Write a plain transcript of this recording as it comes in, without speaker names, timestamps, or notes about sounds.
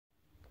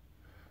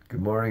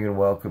Good morning and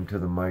welcome to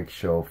the Mike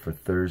Show for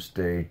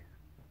Thursday,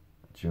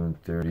 June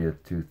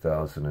 30th,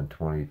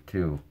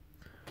 2022.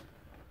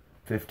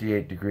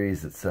 58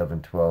 degrees at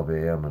 7:12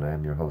 a.m. and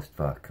I'm your host,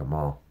 Vach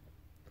Kamal.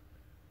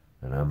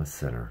 And I'm a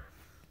sinner.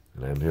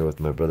 And I'm here with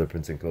my brother,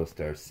 Prince and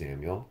co-star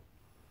Samuel,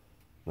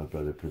 my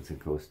brother, Prince and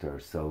co-star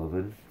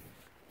Sullivan,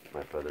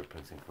 my brother,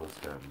 Prince and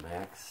co-star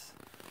Max,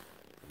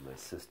 and my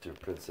sister,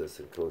 Princess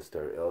and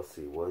co-star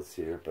Elsie was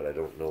here, but I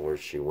don't know where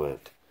she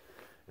went.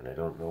 And I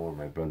don't know where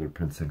my brother,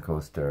 Prince and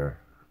co-star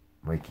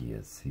Mikey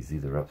is. He's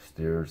either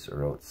upstairs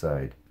or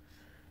outside.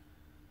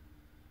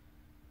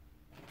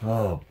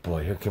 Oh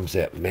boy, here comes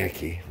that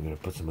Mackie. I'm going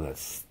to put some of that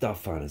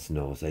stuff on his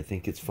nose. I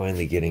think it's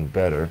finally getting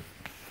better.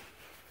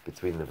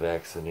 Between the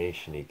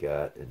vaccination he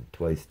got and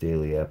twice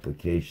daily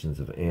applications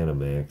of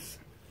Animax,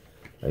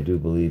 I do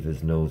believe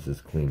his nose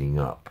is clearing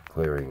up.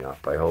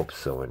 I hope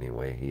so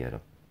anyway. He had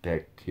a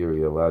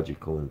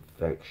bacteriological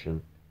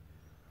infection.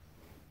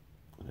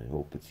 And I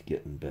hope it's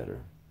getting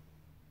better.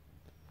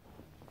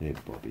 Hey,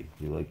 Bubby,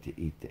 you like to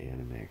eat the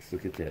Animax.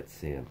 Look at that,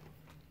 Sam.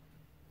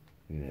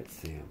 Look at that,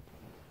 Sam.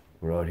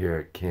 We're out here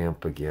at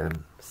camp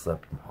again.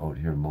 Slept out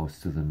here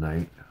most of the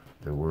night.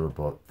 There were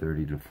about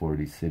 30 to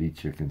 40 city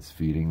chickens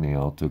feeding. They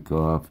all took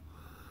off.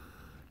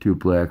 2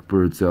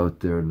 blackbirds out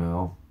there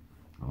now.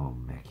 Oh,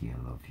 Mackie,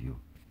 I love you.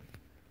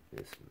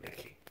 Yes,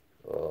 Mackie.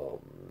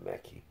 Oh,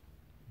 Mackie.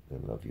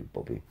 I love you,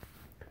 Bubby.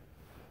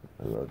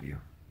 I love you.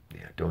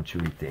 Yeah, don't you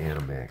eat the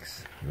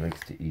Animax. He likes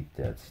to eat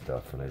that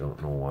stuff, and I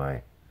don't know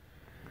why.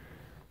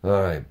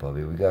 All right,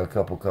 Bubby, we got a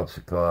couple cups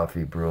of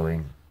coffee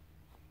brewing.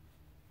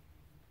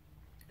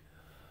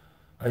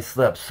 I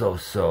slept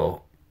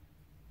so.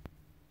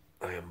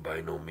 I am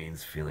by no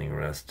means feeling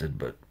rested,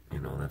 but, you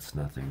know, that's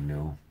nothing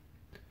new.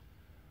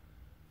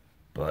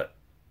 But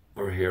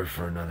we're here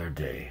for another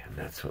day, and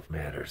that's what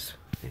matters.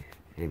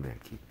 Hey,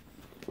 Mackie.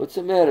 What's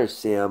the matter,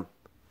 Sam?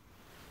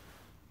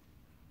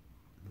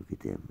 Look at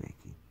that,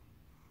 Mackie.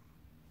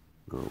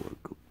 Oh, what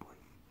a good boy.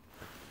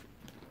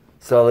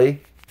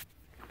 Sully.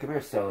 Come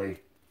here, Sully.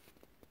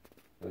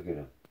 Look at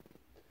him.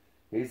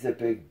 He's a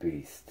big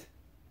beast.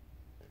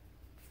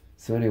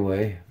 So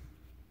anyway,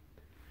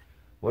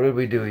 what did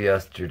we do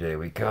yesterday?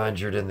 We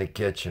conjured in the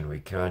kitchen. We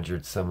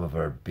conjured some of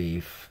our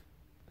beef.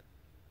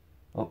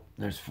 Oh,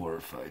 there's 4 or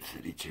 5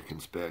 city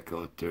chickens back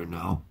out there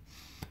now.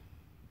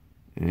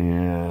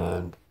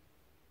 And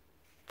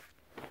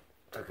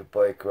took a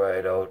bike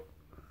ride out.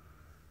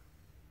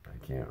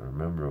 I can't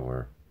remember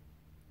where.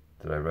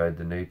 Did I ride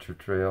the nature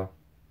trail?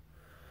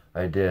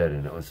 I did,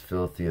 and it was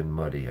filthy and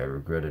muddy. I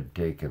regretted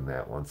taking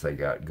that once I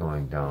got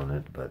going down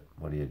it, but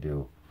what do you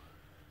do?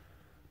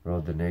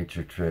 Rode the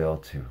nature trail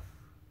to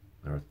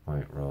North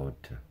Point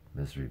Road to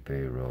Misery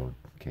Bay Road.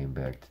 Came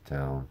back to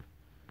town.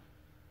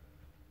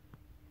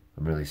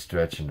 I'm really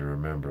stretching to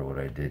remember what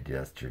I did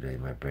yesterday.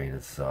 My brain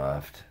is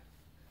soft.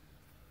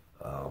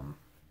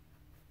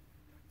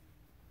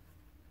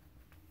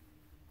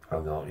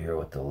 Hung out here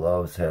with the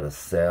Loves, had a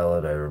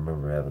salad. I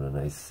remember having a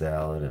nice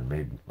salad and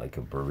made like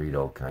a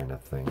burrito kind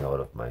of thing out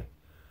of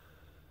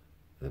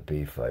the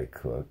beef I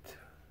cooked.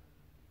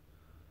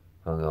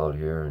 Hung out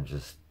here and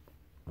just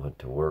went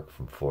to work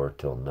from 4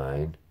 till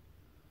 9.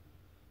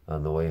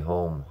 On the way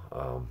home,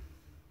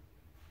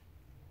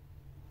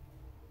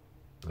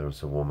 there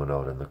was a woman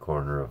out in the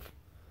corner of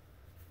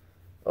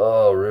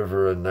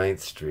River and 9th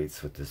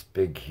Streets with this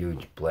big,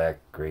 huge black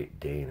Great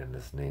Dane, and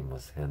his name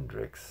was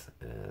Hendrix,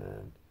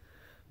 and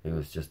he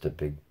was just a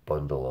big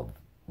bundle of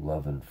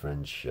love and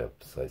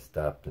friendship. So I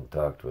stopped and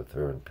talked with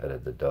her and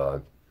petted the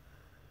dog.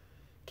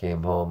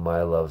 Came home,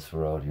 my Loves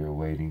were out here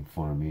waiting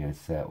for me. I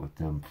sat with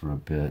them for a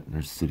bit, and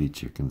there's city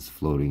chickens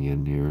floating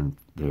in here and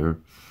there.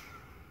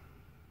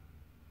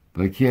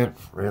 But I can't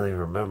really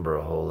remember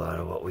a whole lot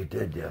of what we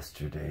did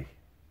yesterday.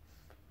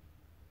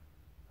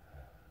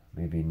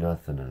 Maybe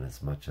nothing, and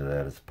as much of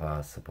that as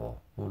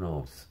possible. Who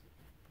knows?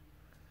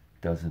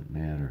 Doesn't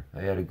matter.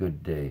 I had a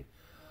good day.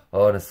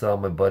 Oh, and I saw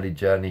my buddy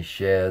Johnny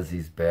Shaz.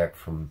 He's back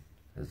from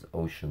his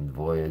ocean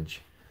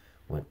voyage.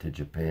 Went to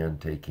Japan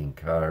taking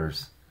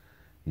cars.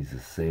 He's a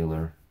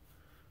sailor.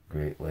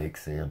 Great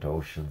Lakes and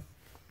ocean.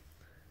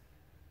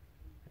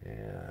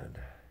 And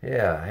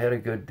yeah, I had a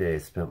good day.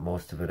 Spent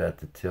most of it at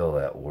the till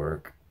at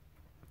work.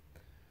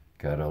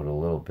 Got out a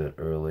little bit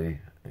early.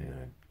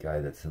 And a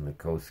guy that's in the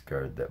Coast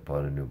Guard that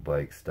bought a new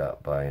bike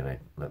stopped by and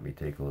let me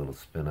take a little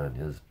spin on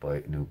his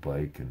new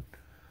bike. And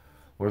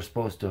we're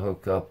supposed to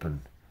hook up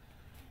and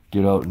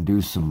get out and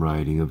do some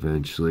riding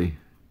eventually.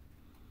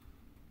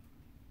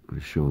 I'm going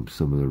to show him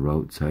some of the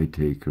routes I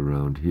take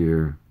around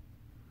here.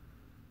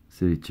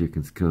 City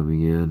chickens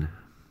coming in.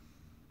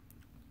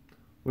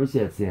 Where's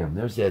that Sam?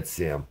 There's that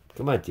Sam.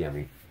 Come on,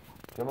 Tammy.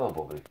 Come on,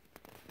 Bubby.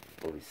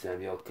 Bubby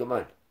Samuel, come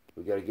on.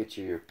 We got to get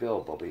you your pill,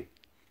 Bubby.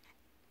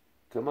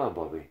 Come on,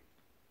 Bubby.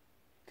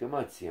 Come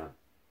on, Sam.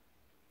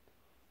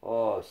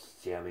 Oh,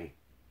 Sammy.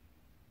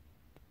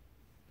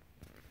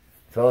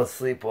 Fell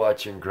asleep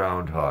watching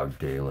Groundhog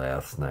Day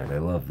last night. I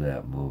love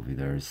that movie.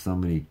 There's so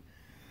many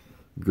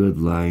good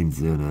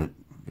lines in it,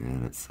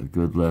 and it's a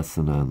good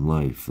lesson on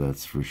life,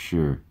 that's for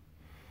sure.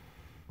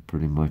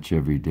 Pretty much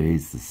every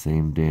day's the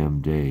same damn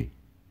day.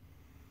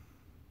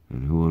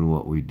 And who and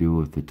what we do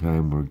with the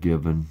time we're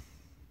given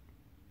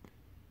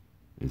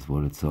is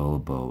what it's all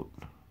about.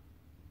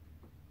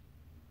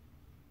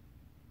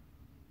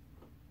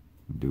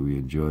 Do we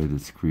enjoy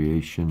this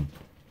creation?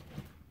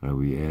 Are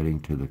we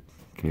adding to the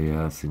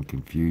chaos and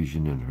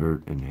confusion and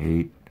hurt and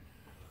hate?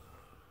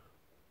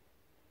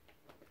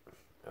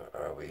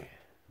 Or are we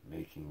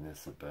making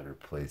this a better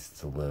place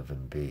to live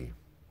and be?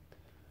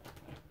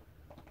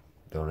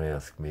 Don't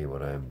ask me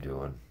what I'm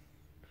doing.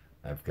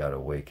 I've got a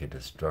wake of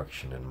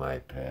destruction in my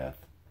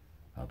path.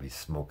 I'll be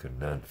smoking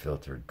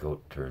non-filtered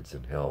goat turds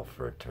in hell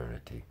for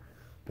eternity.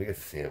 Look at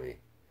Sammy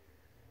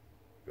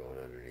going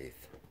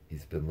underneath.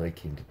 He's been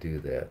liking to do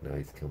that. Now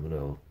he's coming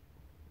out.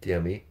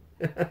 Demi.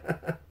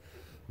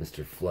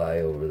 Mr. Fly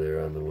over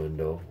there on the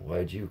window.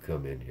 Why'd you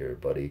come in here,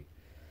 buddy?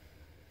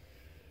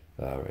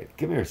 All right.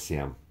 Come here,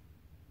 Sam.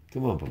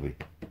 Come on, Bubby.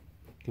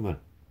 Come on.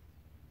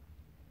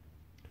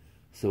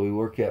 So we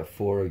work at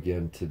 4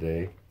 again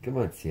today. Come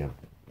on, Sam.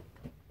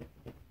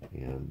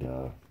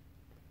 And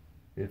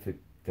if it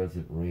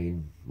doesn't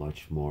rain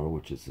much more,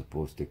 which is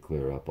supposed to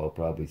clear up, I'll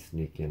probably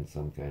sneak in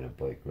some kind of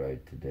bike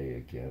ride today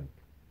again.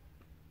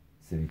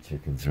 City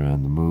chickens are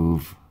on the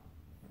move.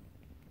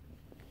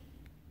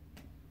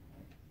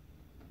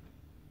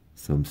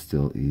 Some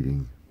still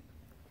eating.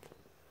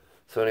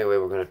 So anyway,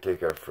 we're going to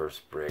take our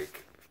first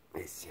break.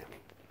 Hey, Sammy.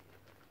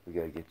 We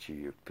got to get you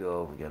your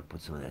pill. We got to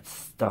put some of that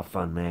stuff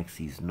on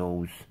Maxie's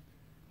nose.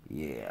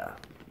 Yeah.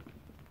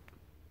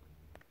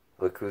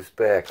 Look who's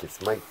back. It's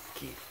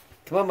Mikey.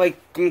 Come on,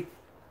 Mikey.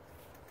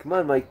 Come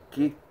on,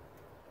 Mikey.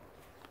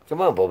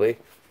 Come on, Bobby.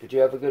 Did you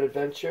have a good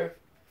adventure?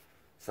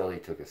 Sully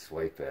took a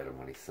swipe at him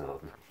when he saw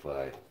him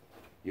fly.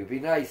 You be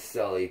nice,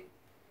 Sully.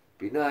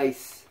 Be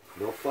nice.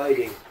 No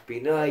fighting.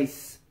 Be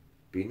nice.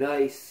 Be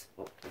nice.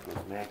 Oh, there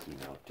goes Mackie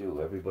now,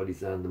 too.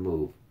 Everybody's on the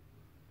move.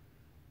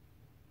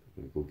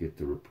 I'm going to go get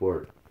the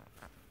report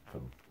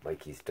from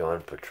Mikey's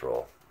Dawn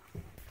Patrol.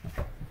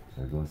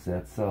 There goes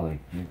that Sully.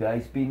 You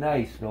guys be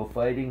nice. No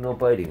fighting, no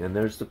biting. And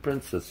there's the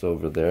princess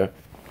over there.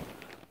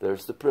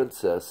 There's the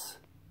princess.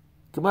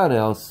 Come on,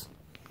 Else.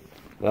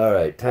 All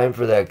right, time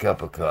for that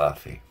cup of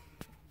coffee.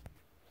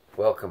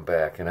 Welcome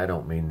back, and I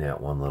don't mean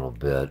that one little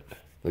bit.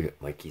 Look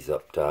at Mikey's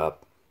up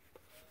top.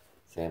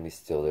 Sammy's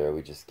still there.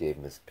 We just gave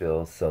him his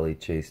pill. Sully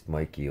chased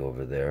Mikey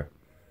over there.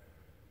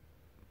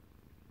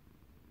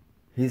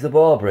 He's a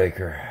ball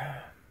breaker.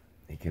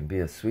 He can be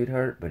a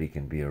sweetheart, but he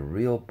can be a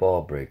real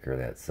ball breaker,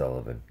 that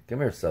Sullivan. Come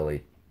here,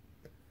 Sully.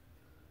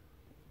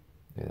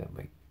 Look at that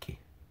Mikey.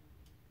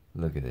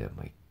 Look at that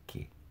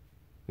Mikey.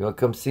 You want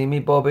to come see me,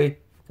 Bobby?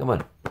 Come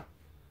on.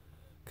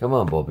 Come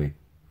on, Bobby.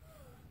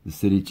 The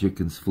city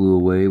chickens flew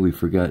away. We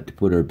forgot to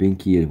put our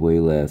binky away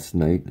last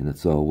night, and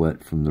it's all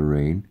wet from the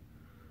rain.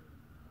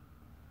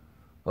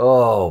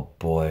 Oh,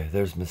 boy.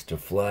 There's Mr.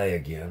 Fly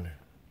again.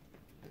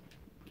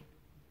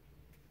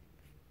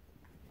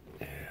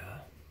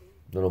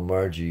 Little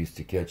Margie used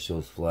to catch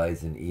those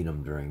flies and eat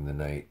them during the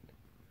night.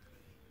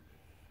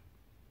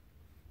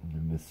 I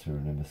miss her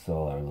and I miss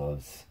all our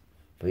loves.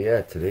 But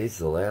yeah, today's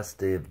the last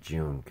day of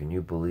June. Can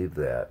you believe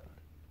that?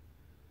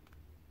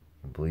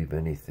 I believe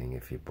anything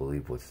if you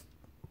believe what's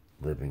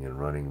living and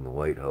running in the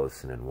White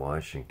House and in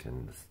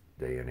Washington this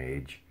day and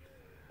age.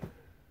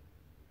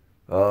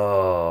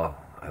 Oh,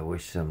 I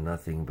wish them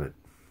nothing, but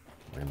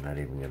I'm not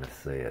even going to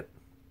say it.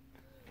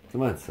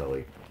 Come on,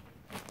 Sully.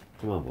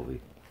 Come on,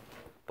 Bobby.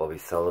 Bobby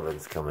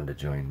Sullivan's coming to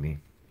join me.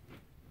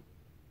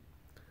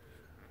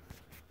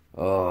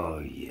 Oh,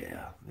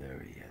 yeah.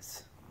 There he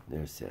is.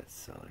 There's that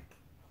Sully.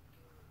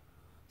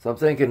 So I'm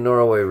thinking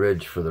Norway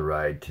Ridge for the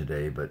ride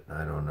today, but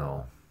I don't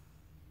know.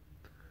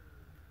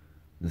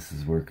 This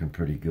is working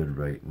pretty good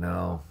right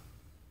now.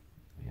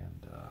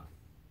 And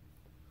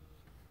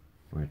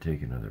we're going to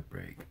take another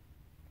break.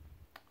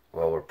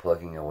 While we're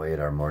plugging away at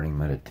our morning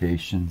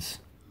meditations,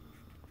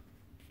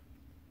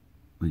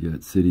 we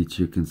got city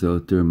chickens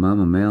out there.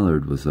 Mama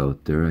Mallard was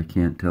out there. I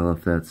can't tell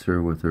if that's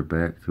her with her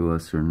back to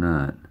us or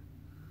not.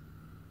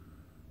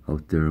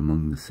 Out there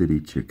among the city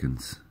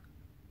chickens.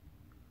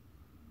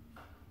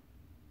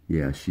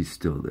 Yeah, she's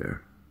still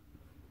there.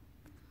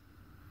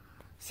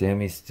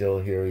 Sammy's still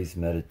here. He's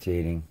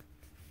meditating.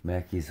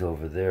 Mackie's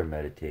over there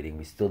meditating.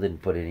 We still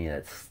didn't put any of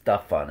that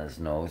stuff on his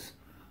nose.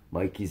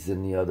 Mikey's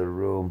in the other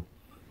room.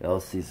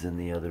 Elsie's in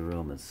the other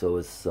room. And so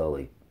is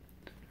Sully.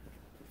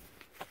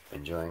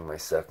 Enjoying my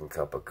second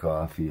cup of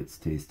coffee. It's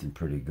tasting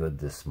pretty good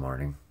this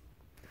morning.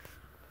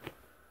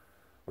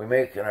 We're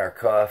making our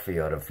coffee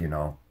out of,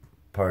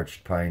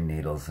 parched pine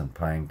needles and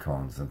pine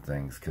cones and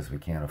things because we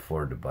can't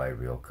afford to buy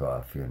real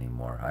coffee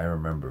anymore. I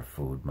remember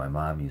food. My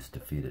mom used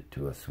to feed it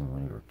to us when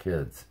we were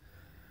kids.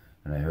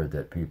 And I heard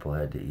that people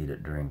had to eat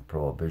it during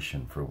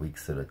Prohibition for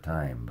weeks at a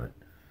time. But,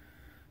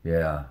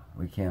 yeah,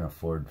 we can't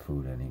afford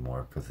food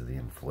anymore because of the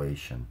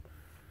inflation.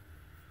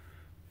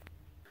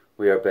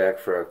 We are back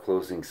for our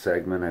closing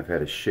segment. I've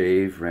had a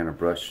shave, ran a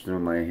brush through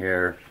my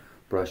hair,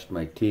 brushed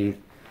my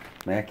teeth.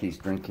 Mackie's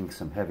drinking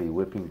some heavy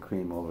whipping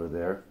cream over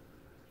there.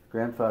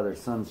 Grandfather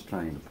Son's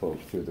trying to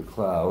poke through the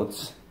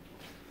clouds.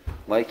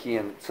 Mikey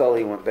and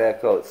Sully went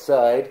back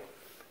outside.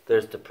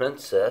 There's the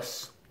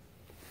princess.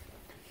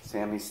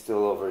 Sammy's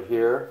still over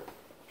here.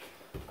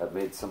 I've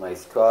made some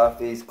iced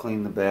coffees,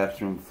 cleaned the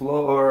bathroom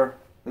floor.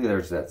 Look,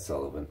 there's that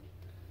Sullivan.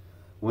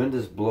 Wind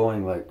is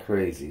blowing like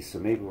crazy, so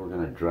maybe we're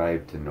going to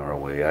drive to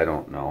Norway. I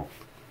don't know.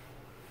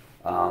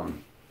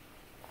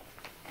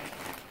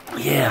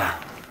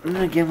 Yeah. And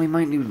then again, we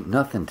might do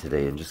nothing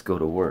today and just go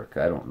to work.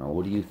 I don't know.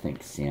 What do you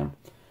think, Sam?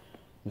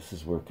 This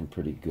is working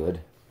pretty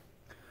good.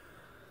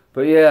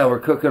 But yeah, we're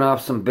cooking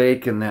off some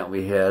bacon that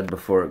we had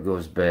before it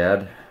goes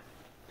bad.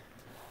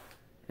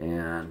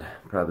 And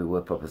probably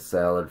whip up a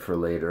salad for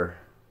later.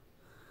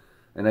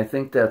 And I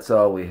think that's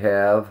all we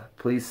have.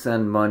 Please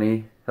send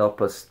money.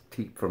 Help us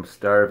keep from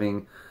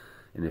starving.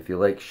 And if you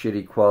like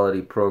shitty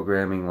quality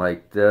programming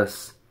like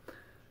this,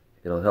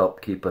 it'll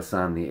help keep us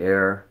on the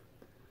air.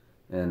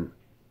 And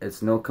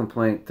it's No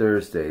Complaint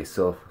Thursday.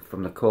 So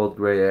from the cold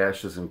gray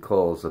ashes and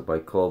coals of my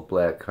cold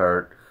black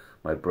heart,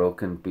 my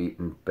broken,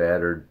 beaten,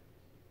 battered,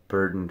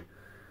 burdened,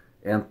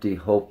 empty,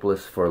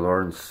 hopeless,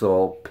 forlorn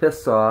soul,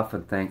 piss off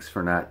and thanks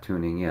for not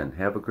tuning in.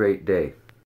 Have a great day.